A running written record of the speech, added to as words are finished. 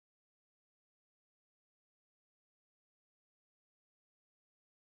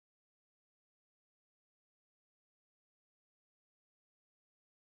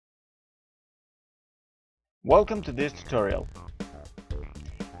Welcome to this tutorial.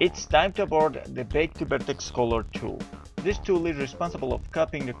 It's time to board the Bake to Vertex Color tool. This tool is responsible of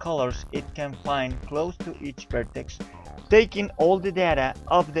copying the colors it can find close to each vertex, taking all the data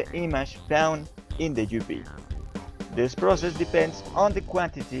of the image found in the UV. This process depends on the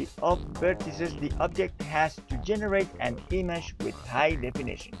quantity of vertices the object has to generate an image with high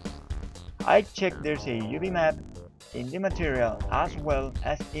definition. I checked there's a UV map in the material as well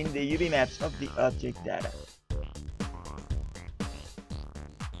as in the UV maps of the object data.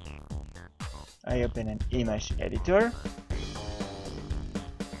 I open an image editor.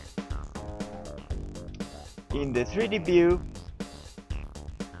 In the 3D view,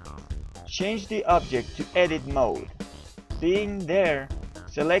 change the object to edit mode. Being there,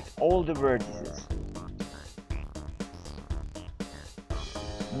 select all the vertices.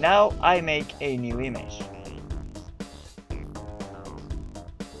 Now I make a new image.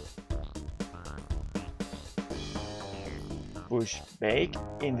 Push bake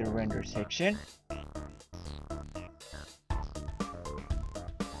in the render section.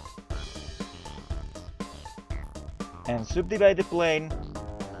 And subdivide the plane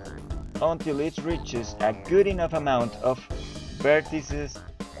until it reaches a good enough amount of vertices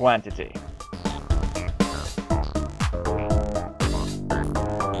quantity.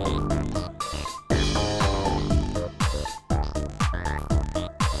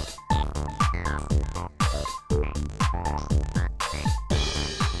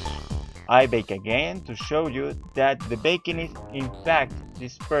 I bake again to show you that the baking is in fact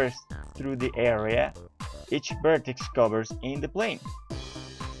dispersed through the area each vertex covers in the plane.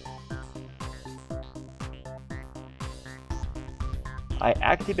 I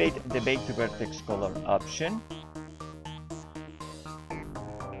activate the Bake to Vertex Color option.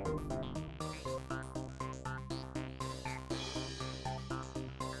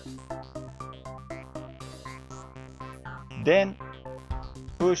 Then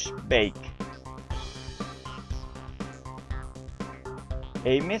push bake.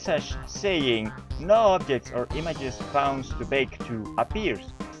 A message saying no objects or images found to bake to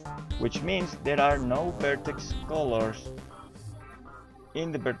appears, which means there are no vertex colors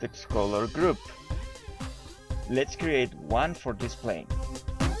in the vertex color group. Let's create one for this plane.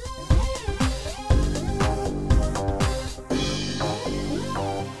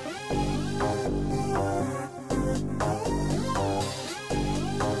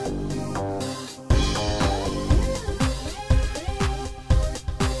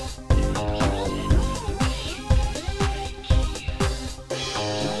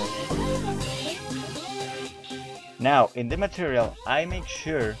 Now, in the material, I make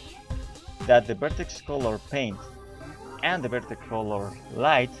sure that the vertex color paint and the vertex color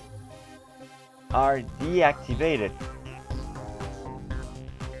light are deactivated.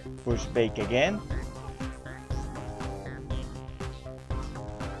 Push bake again.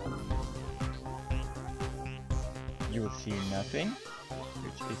 You will see nothing,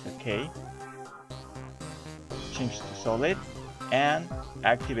 which is okay. Change to solid and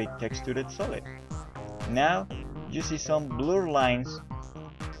activate textured solid. Now, you see some blur lines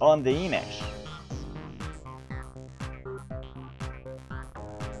on the image.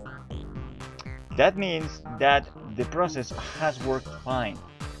 That means that the process has worked fine.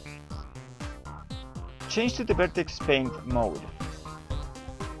 Change to the vertex paint mode.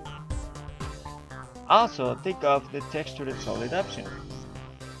 Also, take off the textured solid option.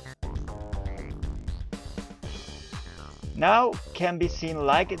 Now can be seen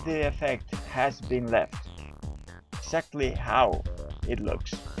like the effect has been left. Exactly how it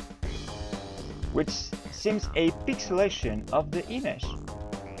looks, which seems a pixelation of the image.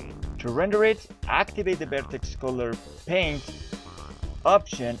 To render it, activate the vertex color paint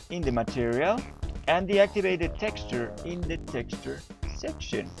option in the material and deactivate the texture in the texture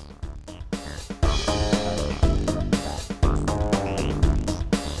section.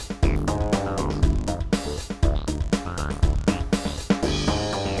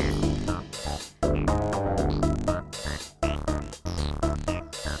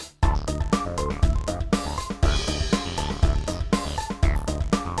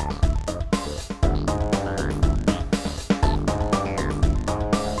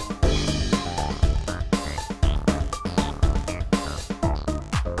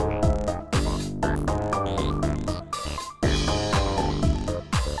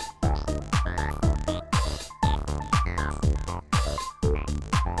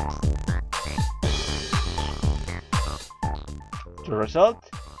 The result,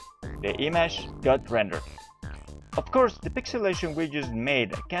 the image got rendered. Of course, the pixelation we just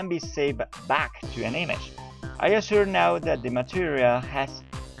made can be saved back to an image. I assure now that the material has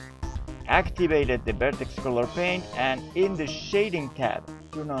activated the vertex color paint, and in the shading tab,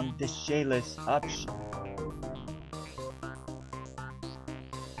 turn on the shadeless option.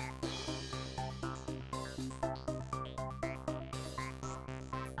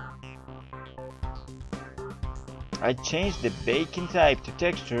 I changed the baking type to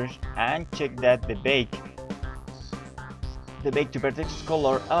textures and check that the bake to vertex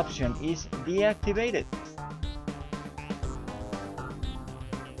color option is deactivated.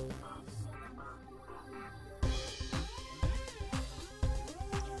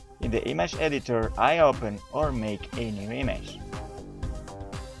 In the image editor, I open or make a new image.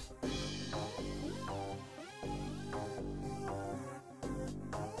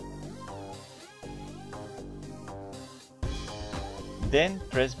 Then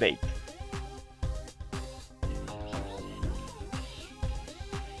press bake.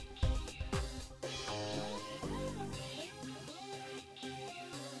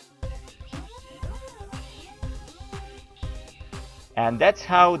 And that's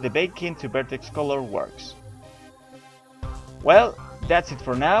how the baking to vertex color works. Well, that's it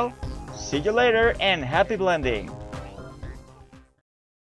for now. See you later and happy blending!